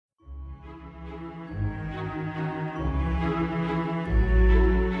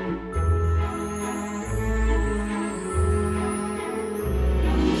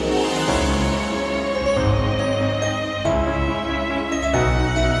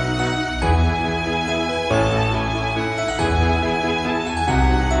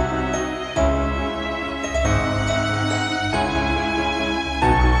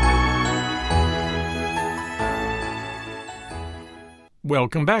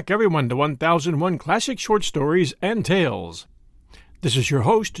Welcome back, everyone, to 1001 Classic Short Stories and Tales. This is your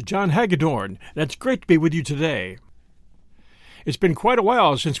host, John Hagedorn, and it's great to be with you today. It's been quite a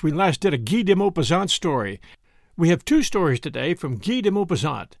while since we last did a Guy de Maupassant story. We have two stories today from Guy de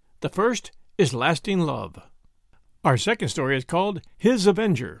Maupassant. The first is Lasting Love. Our second story is called His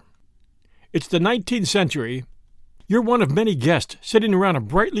Avenger. It's the 19th century. You're one of many guests sitting around a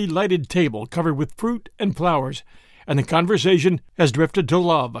brightly lighted table covered with fruit and flowers, and the conversation has drifted to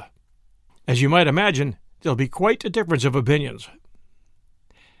love. As you might imagine, there'll be quite a difference of opinions.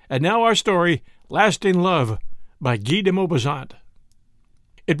 And now our story, Lasting Love, by Guy de Maupassant.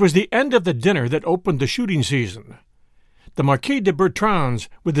 It was the end of the dinner that opened the shooting season. The Marquis de Bertrans,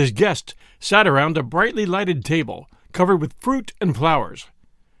 with his guests, sat around a brightly lighted table, covered with fruit and flowers.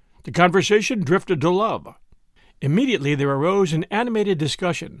 The conversation drifted to love. Immediately there arose an animated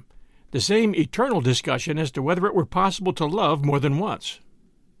discussion, the same eternal discussion as to whether it were possible to love more than once.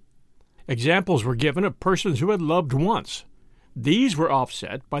 Examples were given of persons who had loved once. These were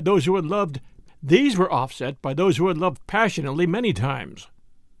offset by those who had loved passionately many times.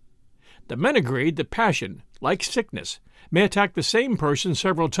 The men agreed that passion, like sickness, may attack the same person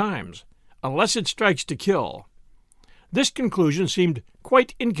several times, unless it strikes to kill. This conclusion seemed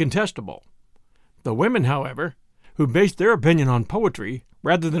quite incontestable. The women, however, who based their opinion on poetry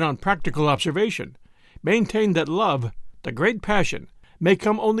rather than on practical observation, maintained that love, the great passion, may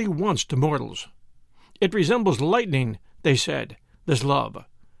come only once to mortals. It resembles lightning, they said, this love.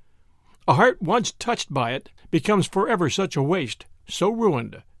 A heart once touched by it becomes forever such a waste, so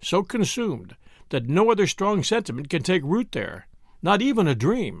ruined, so consumed, that no other strong sentiment can take root there, not even a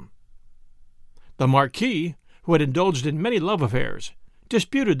dream. The Marquis, who had indulged in many love affairs,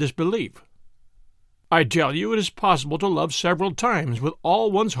 disputed this belief. I tell you, it is possible to love several times with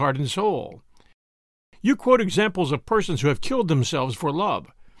all one's heart and soul. You quote examples of persons who have killed themselves for love,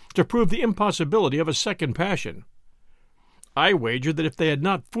 to prove the impossibility of a second passion. I wager that if they had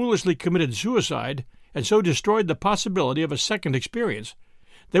not foolishly committed suicide, and so destroyed the possibility of a second experience,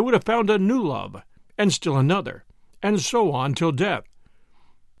 they would have found a new love, and still another, and so on till death.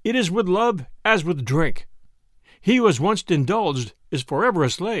 It is with love as with drink. He who has once indulged is forever a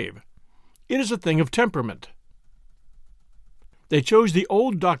slave. It is a thing of temperament. They chose the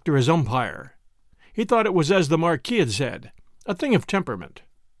old doctor as umpire. He thought it was as the Marquis had said, a thing of temperament.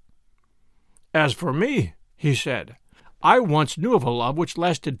 As for me, he said, I once knew of a love which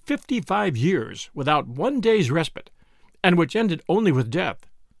lasted 55 years without one day's respite, and which ended only with death.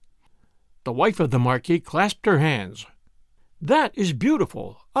 The wife of the Marquis clasped her hands. That is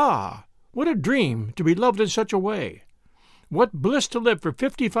beautiful. Ah, what a dream to be loved in such a way. What bliss to live for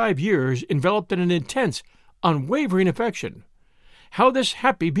 55 years enveloped in an intense, unwavering affection. How this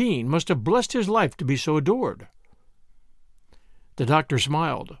happy being must have blessed his life to be so adored. The doctor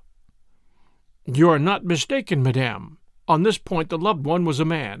smiled. You are not mistaken, madame. On this point the loved one was a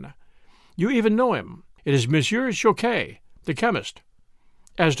man. You even know him. It is Monsieur Choquet, the chemist.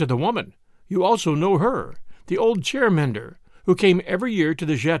 As to the woman, you also know her, the old chair-mender, who came every year to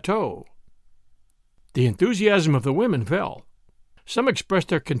the chateau. The enthusiasm of the women fell. Some expressed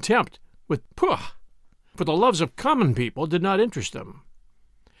their contempt with "Pooh!" for the loves of common people did not interest them.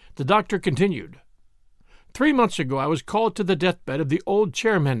 The doctor continued. 3 months ago I was called to the deathbed of the old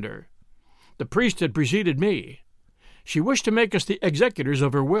chair-mender. The priest had preceded me. She wished to make us the executors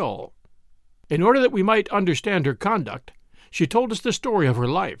of her will. In order that we might understand her conduct, she told us the story of her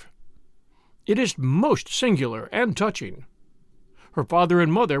life. It is most singular and touching. Her father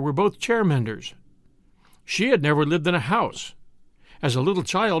and mother were both chair-menders. She had never lived in a house. As a little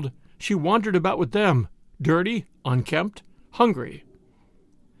child, she wandered about with them, dirty, unkempt, hungry.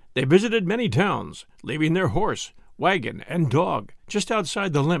 They visited many towns, leaving their horse, wagon, and dog just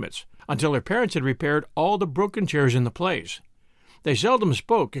outside the limits, until her parents had repaired all the broken chairs in the place. They seldom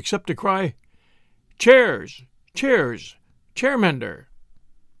spoke except to cry, "Chairs! Chairs! Chair-mender!"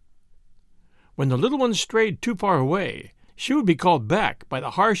 When the little one strayed too far away, she would be called back by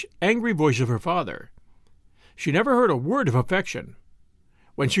the harsh, angry voice of her father. She never heard a word of affection.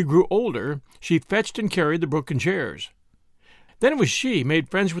 When she grew older, she fetched and carried the broken chairs. Then it was she made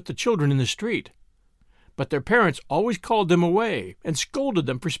friends with the children in the street. But their parents always called them away and scolded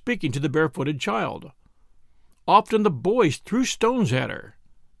them for speaking to the barefooted child. Often the boys threw stones at her.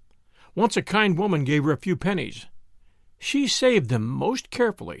 Once a kind woman gave her a few pennies. She saved them most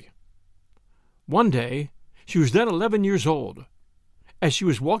carefully. One day, she was then 11 years old. As she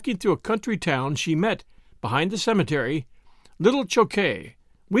was walking through a country town, she met, behind the cemetery, little Choquet,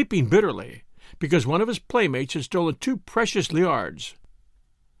 weeping bitterly, because one of his playmates had stolen 2 precious liards.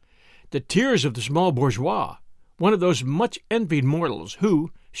 The tears of the small bourgeois, one of those much-envied mortals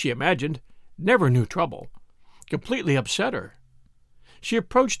who, she imagined, never knew trouble, completely upset her. She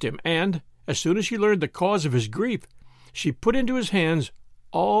approached him, and, as soon as she learned the cause of his grief, she put into his hands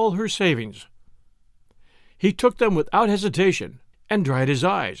all her savings. He took them without hesitation and dried his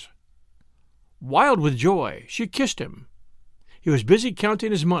eyes. Wild with joy, she kissed him. He was busy counting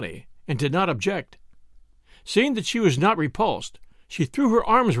his money and did not object. Seeing that she was not repulsed, she threw her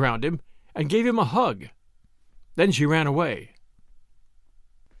arms round him and gave him a hug. Then she ran away.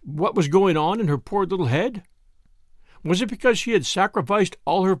 What was going on in her poor little head? Was it because she had sacrificed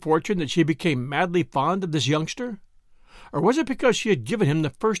all her fortune that she became madly fond of this youngster? Or was it because she had given him the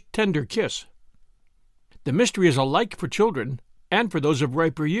first tender kiss? The mystery is alike for children and for those of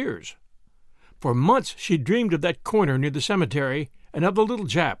riper years. For months she dreamed of that corner near the cemetery and of the little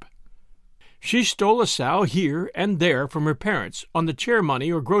Jap. She stole a sow here and there from her parents on the chair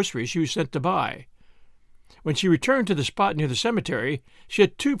money or groceries she was sent to buy. When she returned to the spot near the cemetery, she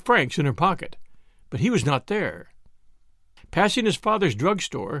had 2 francs in her pocket, but he was not there. Passing his father's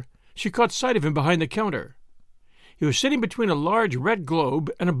drug-store, she caught sight of him behind the counter. He was sitting between a large red globe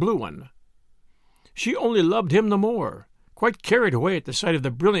and a blue one. She only loved him the more, quite carried away at the sight of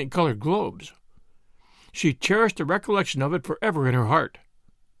the brilliant-colored globes. She cherished the recollection of it forever in her heart.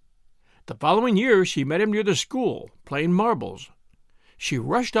 The following year she met him near the school, playing marbles. She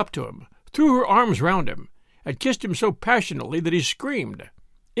rushed up to him, threw her arms round him, and kissed him so passionately that he screamed,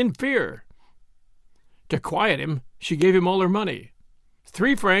 in fear. To quiet him, she gave him all her money,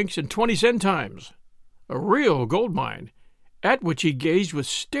 3 francs and 20 centimes, a real gold mine, at which he gazed with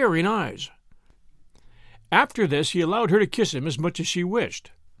staring eyes. After this he allowed her to kiss him as much as she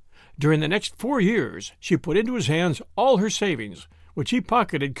wished. During the next 4 years she put into his hands all her savings, which he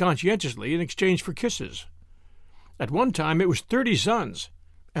pocketed conscientiously in exchange for kisses. At one time it was 30 sons,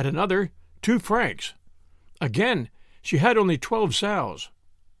 at another 2 francs. Again she had only 12 sows.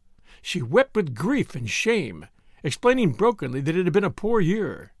 She wept with grief and shame, explaining brokenly that it had been a poor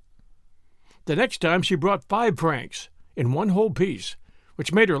year. The next time she brought 5 francs, in one whole piece,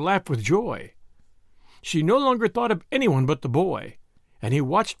 which made her laugh with joy. She no longer thought of anyone but the boy, and he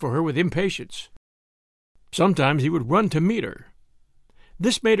watched for her with impatience. Sometimes he would run to meet her.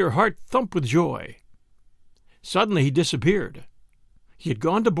 This made her heart thump with joy. Suddenly he disappeared. He had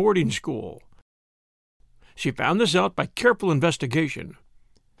gone to boarding school. She found this out by careful investigation.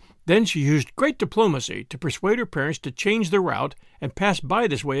 Then she used great diplomacy to persuade her parents to change their route and pass by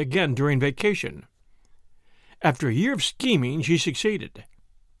this way again during vacation. After a year of scheming, she succeeded.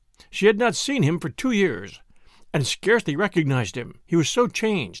 She had not seen him for 2 years, and scarcely recognized him, he was so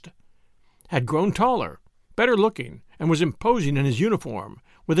changed. Had grown taller, better looking, and was imposing in his uniform,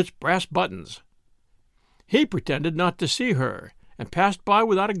 with its brass buttons. He pretended not to see her, and passed by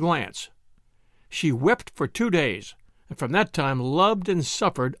without a glance. She wept for 2 days, and from that time loved and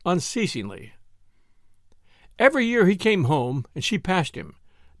suffered unceasingly. Every year he came home, and she passed him,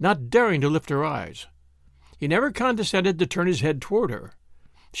 not daring to lift her eyes. He never condescended to turn his head toward her.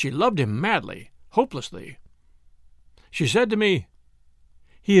 She loved him madly, hopelessly. She said to me,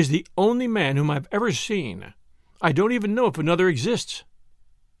 "He is the only man whom I've ever seen. I don't even know if another exists."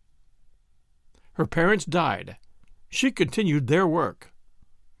 Her parents died. She continued their work.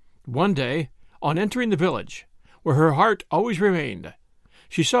 One day, on entering the village, where her heart always remained,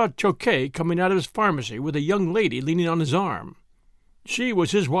 she saw Choquet coming out of his pharmacy with a young lady leaning on his arm. She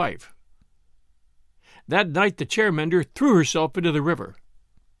was his wife. That night the chairmender threw herself into the river.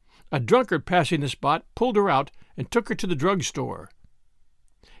 A drunkard passing the spot pulled her out and took her to the drug-store.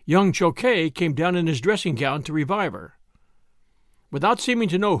 Young Choquet came down in his dressing-gown to revive her. Without seeming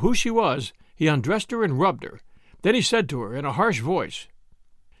to know who she was, he undressed her and rubbed her. Then he said to her in a harsh voice,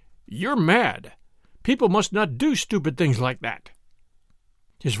 "You're mad. People must not do stupid things like that."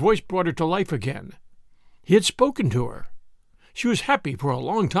 His voice brought her to life again. He had spoken to her. She was happy for a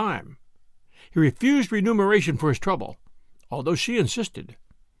long time. He refused remuneration for his trouble, although she insisted.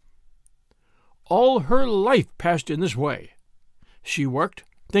 All her life passed in this way. She worked,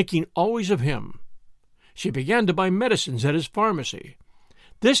 thinking always of him. She began to buy medicines at his pharmacy.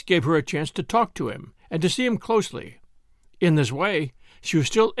 This gave her a chance to talk to him and to see him closely. In this way, she was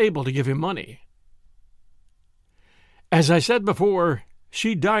still able to give him money. As I said before,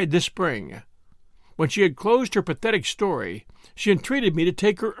 she died this spring. When she had closed her pathetic story, she entreated me to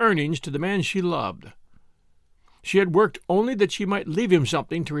take her earnings to the man she loved. She had worked only that she might leave him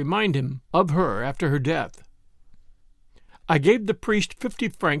something to remind him of her after her death. I gave the priest 50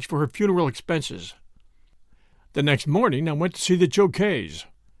 francs for her funeral expenses. The next morning I went to see the Choquets.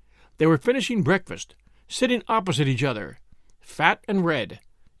 They were finishing breakfast, sitting opposite each other, fat and red,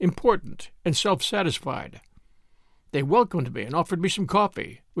 important and self-satisfied. They welcomed me and offered me some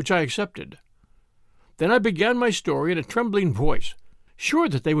coffee, which I accepted. Then I began my story in a trembling voice, sure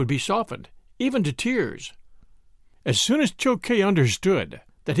that they would be softened, even to tears. As soon as Chouquet understood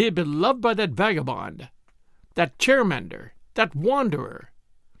that he had been loved by that vagabond, that chairmender, that wanderer,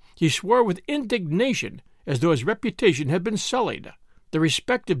 he swore with indignation as though his reputation had been sullied, the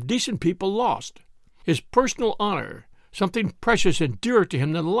respect of decent people lost, his personal honor, something precious and dearer to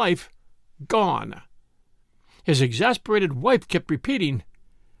him than life, gone. His exasperated wife kept repeating,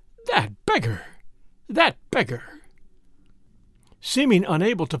 "That beggar! That beggar!" Seeming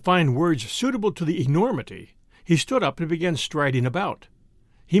unable to find words suitable to the enormity, he stood up and began striding about.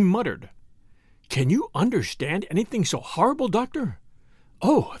 He muttered, "Can you understand anything so horrible, doctor?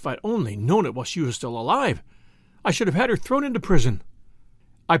 Oh, if I'd only known it while she was still alive, I should have had her thrown into prison.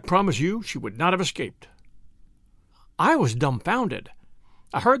 I promise you she would not have escaped." I was dumbfounded.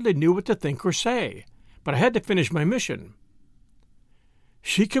 I hardly knew what to think or say, but I had to finish my mission.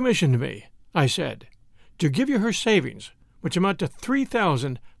 "She commissioned me," I said, "to give you her savings, which amount to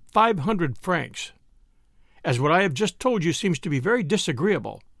 3,500 francs. As what I have just told you seems to be very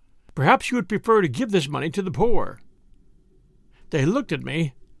disagreeable, perhaps you would prefer to give this money to the poor." They looked at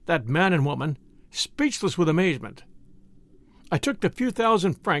me, that man and woman, speechless with amazement. I took the few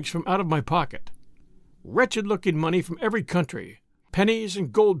thousand francs from out of my pocket. Wretched-looking money from every country, pennies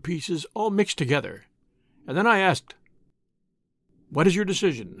and gold pieces all mixed together. And then I asked, "What is your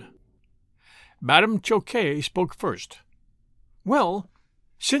decision?" Madame Chouquet spoke first. "Well,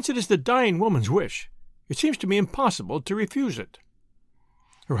 since it is the dying woman's wish, it seems to me impossible to refuse it."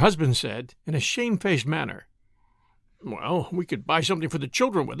 Her husband said, in a shamefaced manner, "Well, we could buy something for the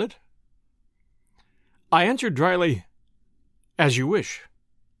children with it." I answered dryly, "As you wish."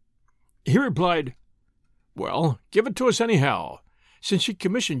 He replied, "Well, give it to us anyhow, since she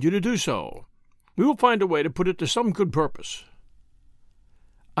commissioned you to do so. We will find a way to put it to some good purpose."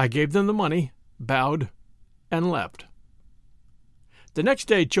 I gave them the money, bowed, and left. The next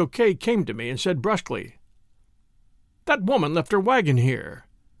day Chouquet came to me and said brusquely, "That woman left her wagon here.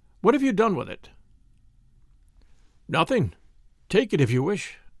 What have you done with it?" "Nothing. Take it if you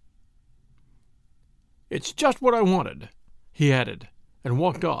wish." "It's just what I wanted," he added, and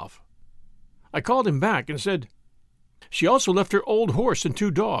walked off. I called him back and said, "She also left her old horse and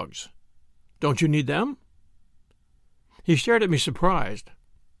 2 dogs. Don't you need them?" He stared at me surprised.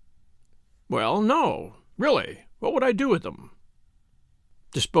 "Well, no. Really, what would I do with them?"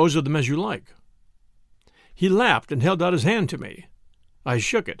 "Dispose of them as you like." He laughed and held out his hand to me. I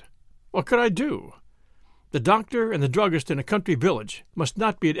shook it. What could I do? The doctor and the druggist in a country village must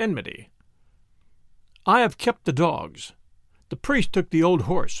not be at enmity. "I have kept the dogs. The priest took the old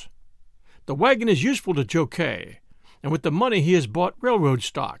horse. The wagon is useful to Chouquet, and with the money he has bought railroad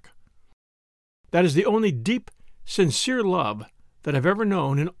stock. That is the only deep, sincere love that I've ever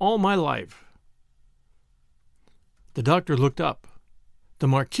known in all my life." The doctor looked up. The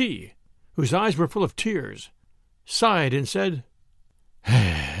Marquis, whose eyes were full of tears, sighed and said,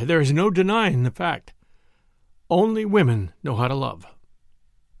 "There is no denying the fact. Only women know how to love."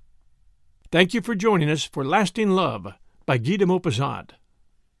 Thank you for joining us for Lasting Love by Guy de Maupassant.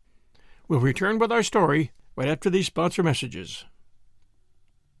 We'll return with our story right after these sponsor messages.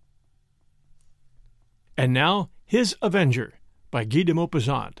 And now, His Avenger by Guy de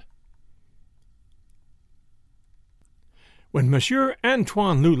Maupassant. When Monsieur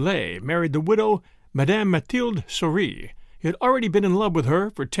Antoine Lullet married the widow Madame Mathilde Souris, he had already been in love with her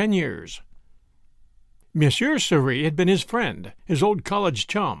for 10 years. Monsieur Souris had been his friend, his old college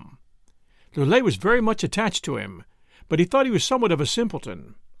chum. Lullet was very much attached to him, but he thought he was somewhat of a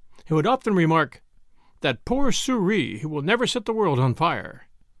simpleton. He would often remark, "That poor Souris who will never set the world on fire."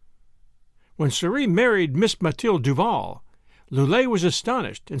 When Souris married Miss Mathilde Duval, Lullet was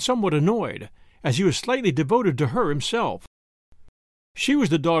astonished and somewhat annoyed, as he was slightly devoted to her himself. She was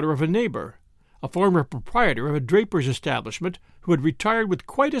the daughter of a neighbor, a former proprietor of a draper's establishment who had retired with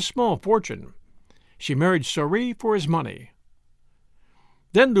quite a small fortune. She married Souris for his money.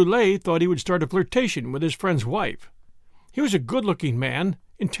 Then Lullet thought he would start a flirtation with his friend's wife. He was a good-looking man,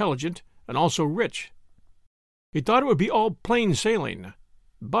 intelligent, and also rich. He thought it would be all plain sailing,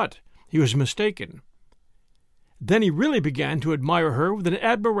 but he was mistaken. Then he really began to admire her with an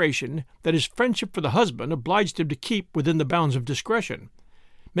admiration that his friendship for the husband obliged him to keep within the bounds of discretion,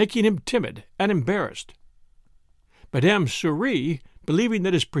 making him timid and embarrassed. Madame Souris, believing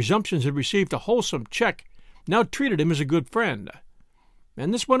that his presumptions had received a wholesome check, now treated him as a good friend,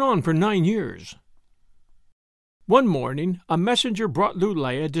 and this went on for 9 years. One morning a messenger brought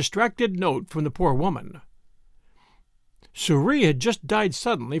Lullet a distracted note from the poor woman. Souris had just died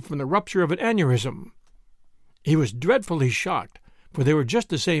suddenly from the rupture of an aneurism. He was dreadfully shocked, for they were just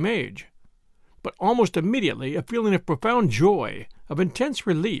the same age. But almost immediately a feeling of profound joy, of intense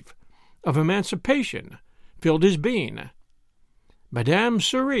relief, of emancipation, filled his being. Madame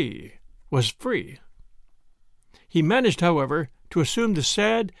Souris was free. He managed, however, to assume the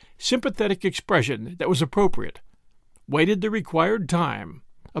sad, sympathetic expression that was appropriate, waited the required time,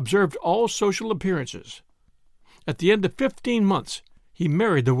 observed all social appearances. At the end of 15 months, he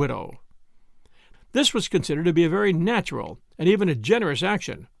married the widow. This was considered to be a very natural and even a generous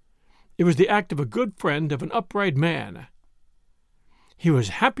action. It was the act of a good friend of an upright man. He was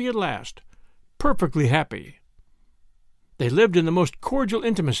happy at last, perfectly happy. They lived in the most cordial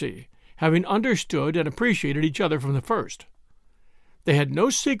intimacy, having understood and appreciated each other from the first. They had no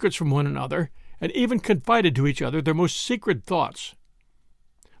secrets from one another, and even confided to each other their most secret thoughts.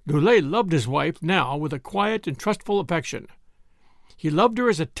 Lulé loved his wife now with a quiet and trustful affection. He loved her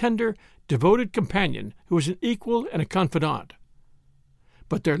as a tender, devoted companion who was an equal and a confidant.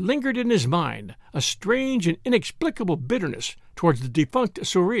 But there lingered in his mind a strange and inexplicable bitterness towards the defunct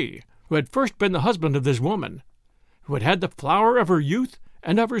Souris, who had first been the husband of this woman, who had had the flower of her youth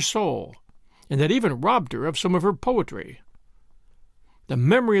and of her soul, and had even robbed her of some of her poetry. The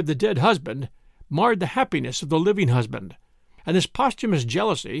memory of the dead husband marred the happiness of the living husband, and this posthumous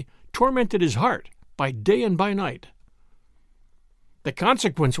jealousy tormented his heart by day and by night. The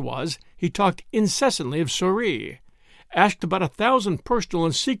consequence was he talked incessantly of Souris, asked about 1,000 personal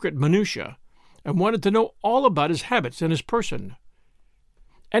and secret minutiae, and wanted to know all about his habits and his person.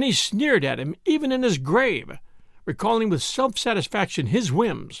 And he sneered at him even in his grave, recalling with self-satisfaction his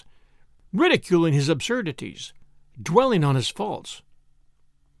whims, ridiculing his absurdities, dwelling on his faults.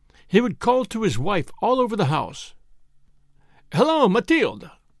 He would call to his wife all over the house. "Hello,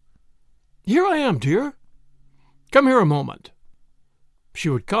 Mathilde." "Here I am, dear." "Come here a moment." She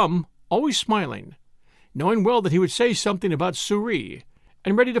would come, always smiling, knowing well that he would say something about Souris,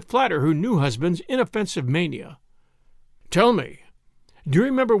 and ready to flatter her new husband's inoffensive mania. "Tell me, do you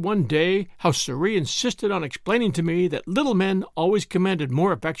remember one day how Souris insisted on explaining to me that little men always commanded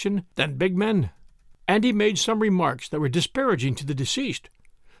more affection than big men?" And he made some remarks that were disparaging to the deceased,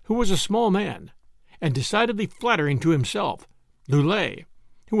 who was a small man, and decidedly flattering to himself, Lulé,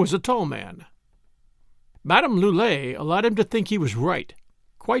 who was a tall man. Madame Lulé allowed him to think he was right,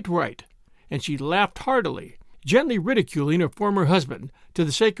 quite right, and she laughed heartily, gently ridiculing her former husband to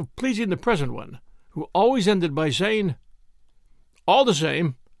the sake of pleasing the present one, who always ended by saying, "All the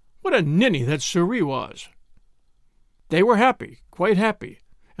same, what a ninny that Souris was." They were happy, quite happy,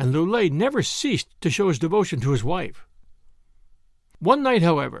 and Lulé never ceased to show his devotion to his wife. One night,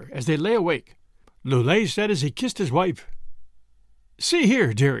 however, as they lay awake, Lulé said as he kissed his wife, "See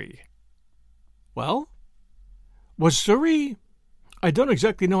here, dearie." "Well?" "Was Souris— I don't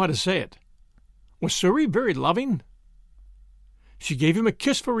exactly know how to say it. Was Souris very loving?" She gave him a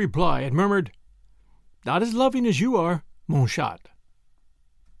kiss for reply and murmured, "Not as loving as you are, mon chat."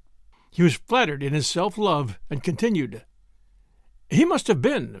 He was flattered in his self-love and continued, "He must have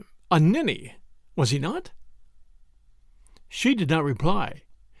been a ninny, was he not?" She did not reply.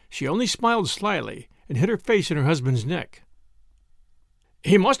 She only smiled slyly and hid her face in her husband's neck.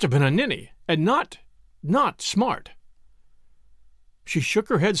 "He must have been a ninny, and not smart." She shook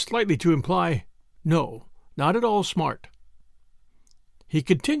her head slightly to imply, "No, not at all smart." He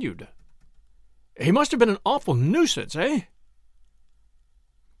continued, "He must have been an awful nuisance, eh?"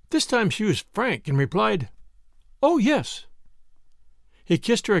 This time she was frank and replied, "Oh, yes." He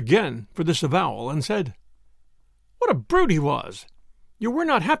kissed her again for this avowal and said, "What a brute he was! You were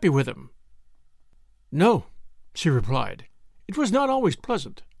not happy with him." "No," she replied. "It was not always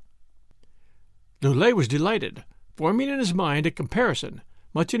pleasant." Lulé was delighted, forming in his mind a comparison,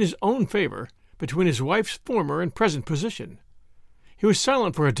 much in his own favor, between his wife's former and present position. He was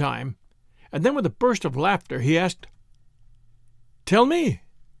silent for a time, and then with a burst of laughter he asked, "Tell me.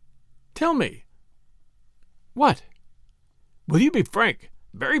 "What?" "Will you be frank,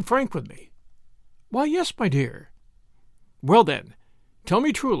 very frank with me?" "Why, yes, my dear." "Well, then, tell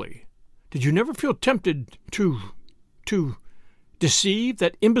me truly, did you never feel tempted to deceive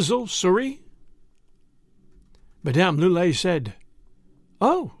that imbecile Souris?" Madame Lulé said,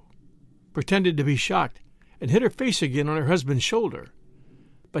 "Oh," pretended to be shocked, and hid her face again on her husband's shoulder.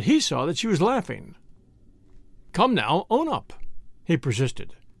 But he saw that she was laughing. "Come now, own up," he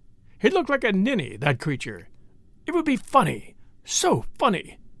persisted. "He looked like a ninny, that creature. It would be funny, so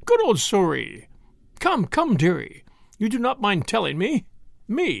funny. Good old Souris. Come, dearie. You do not mind telling me?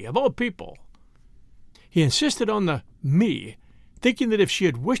 Me, of all people." He insisted on the me, thinking that if she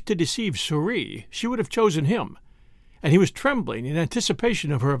had wished to deceive Souris, she would have chosen him, and he was trembling in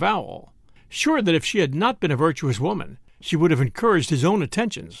anticipation of her avowal. sure that if she had not been a virtuous woman, she would have encouraged his own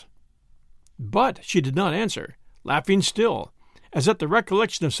attentions. But she did not answer, laughing still, as at the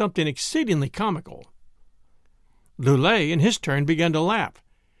recollection of something exceedingly comical. Lulé, in his turn, began to laugh,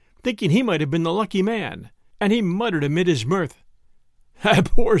 thinking he might have been the lucky man, and he muttered amid his mirth,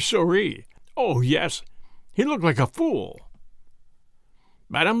 "Poor Souris! Oh, yes, he looked like a fool."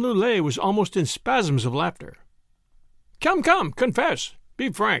 Madame Lulé was almost in spasms of laughter. "Come, come, confess! Be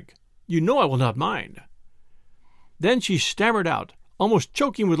frank! You know I will not mind." Then she stammered out, almost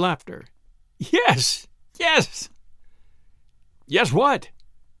choking with laughter, "Yes, yes!" "Yes, what?"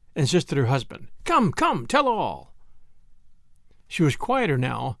 insisted her husband. "Come, come, tell all." She was quieter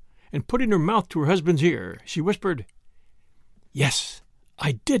now, and putting her mouth to her husband's ear, she whispered, "Yes,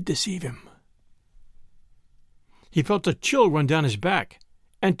 I did deceive him." He felt a chill run down his back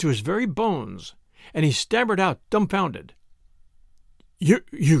and to his very bones, and he stammered out, dumbfounded,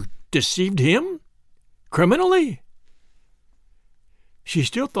 You deceived him? Criminally?" She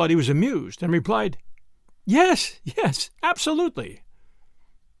still thought he was amused, and replied, Yes, absolutely."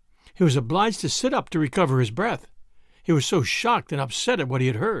 He was obliged to sit up to recover his breath. He was so shocked and upset at what he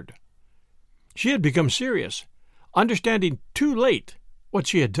had heard. She had become serious, understanding too late what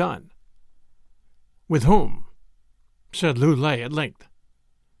she had done. "With whom?" said Lulé at length.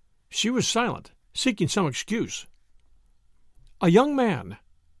 She was silent, seeking some excuse. "A young man,"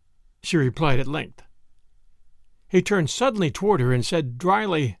 she replied at length. He turned suddenly toward her and said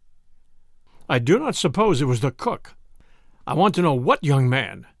dryly, "I do not suppose it was the cook. I want to know what young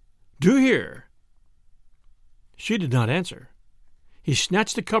man. Do you hear?" She did not answer. He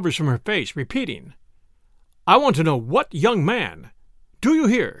snatched the covers from her face, repeating, "I want to know what young man. Do you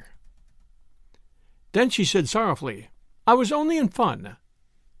hear?" Then she said sorrowfully, "I was only in fun."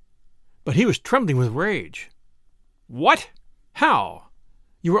 But he was trembling with rage. "What? How?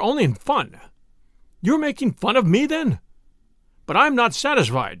 You were only in fun? You were making fun of me, then? But I'm not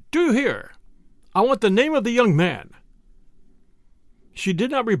satisfied. Do you hear? I want the name of the young man." She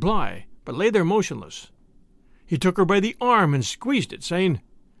did not reply, but lay there motionless. He took her by the arm and squeezed it, saying,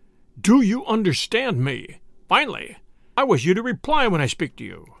 "Do you understand me? Finally, I wish you to reply when I speak to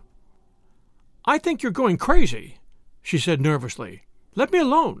you." "I think you're going crazy," she said nervously. "Let me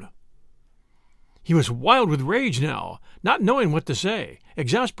alone." He was wild with rage now, not knowing what to say,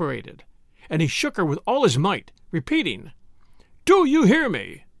 exasperated, and he shook her with all his might, repeating, "Do you hear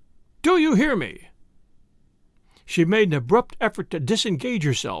me? Do you hear me?" She made an abrupt effort to disengage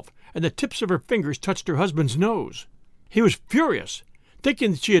herself, and the tips of her fingers touched her husband's nose. He was furious,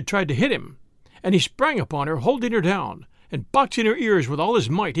 thinking that she had tried to hit him, and he sprang upon her, holding her down, and boxing her ears with all his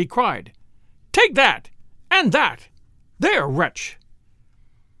might, he cried, "Take that! And that! There, wretch!"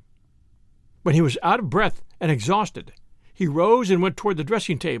 When he was out of breath and exhausted, he rose and went toward the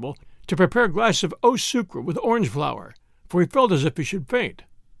dressing-table to prepare a glass of eau sucre with orange flower, for he felt as if he should faint.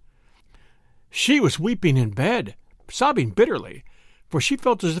 She was weeping in bed, sobbing bitterly, for she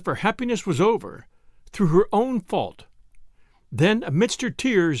felt as if her happiness was over, through her own fault. Then, amidst her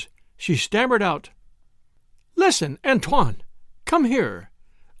tears, she stammered out, "Listen, Antoine, come here.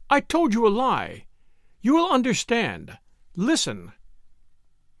 I told you a lie. You will understand. Listen."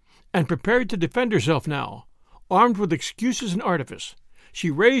 And prepared to defend herself now, armed with excuses and artifice,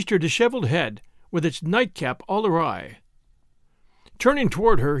 she raised her disheveled head, with its nightcap all awry. Turning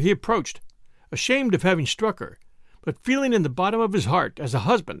toward her, he approached, ashamed of having struck her, but feeling in the bottom of his heart, as a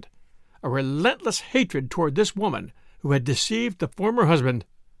husband, a relentless hatred toward this woman who had deceived the former husband,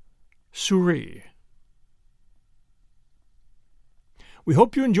 Souris. We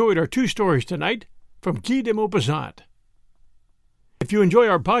hope you enjoyed our 2 stories tonight from Guy de Maupassant. If you enjoy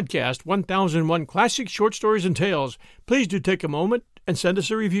our podcast, 1001 Classic Short Stories and Tales, please do take a moment and send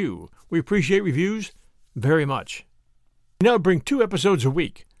us a review. We appreciate reviews very much. We now bring 2 episodes a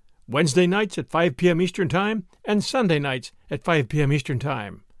week, Wednesday nights at 5 p.m. Eastern Time and Sunday nights at 5 p.m. Eastern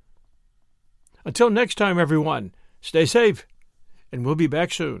Time. Until next time, everyone, stay safe, and we'll be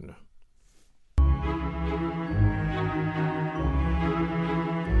back soon.